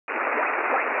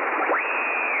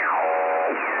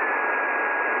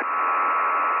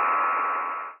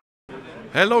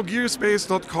Hello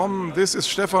Gearspace.com, this is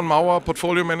Stephan Maurer,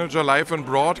 Portfolio Manager live and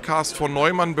broadcast for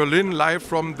Neumann Berlin, live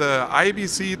from the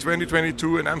IBC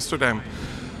 2022 in Amsterdam.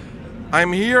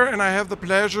 I'm here and I have the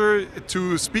pleasure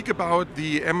to speak about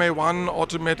the MA1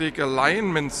 automatic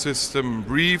alignment system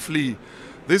briefly.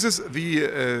 This is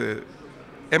the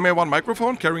MA1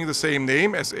 microphone carrying the same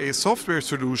name as a software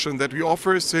solution that we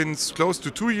offer since close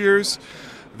to 2 years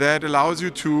that allows you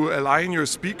to align your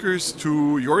speakers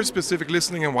to your specific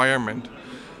listening environment.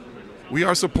 We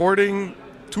are supporting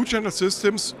 2-channel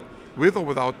systems with or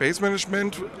without bass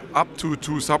management, up to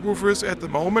 2 subwoofers at the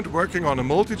moment, working on a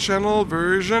multi-channel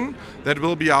version that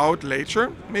will be out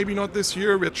later, maybe not this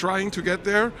year, we're trying to get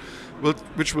there,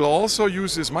 which will also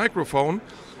use this microphone,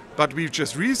 but we've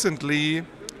just recently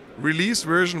released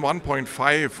version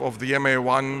 1.5 of the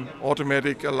MA1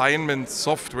 automatic alignment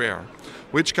software,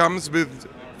 which comes with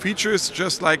features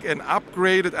just like an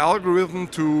upgraded algorithm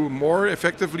to more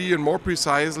effectively and more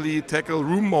precisely tackle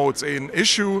room modes, an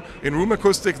issue in room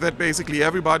acoustics that basically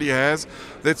everybody has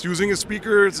that's using a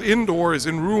speakers indoors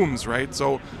in rooms, right?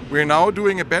 So we're now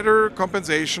doing a better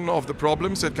compensation of the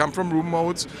problems that come from room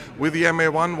modes with the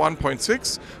MA1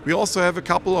 1.6. We also have a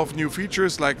couple of new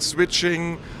features like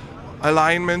switching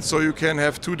alignment, so you can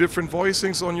have 2 different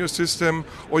voicings on your system,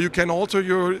 or you can alter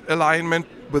your alignment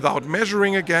without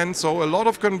measuring again. So a lot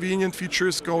of convenient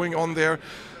features going on there.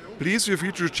 Please feel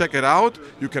free to check it out.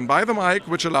 You can buy the mic,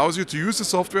 which allows you to use the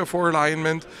software for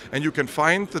alignment, and you can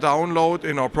find the download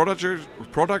in our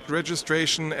product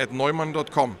registration at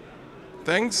neumann.com.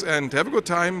 Thanks and have a good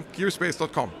time.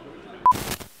 Gearspace.com.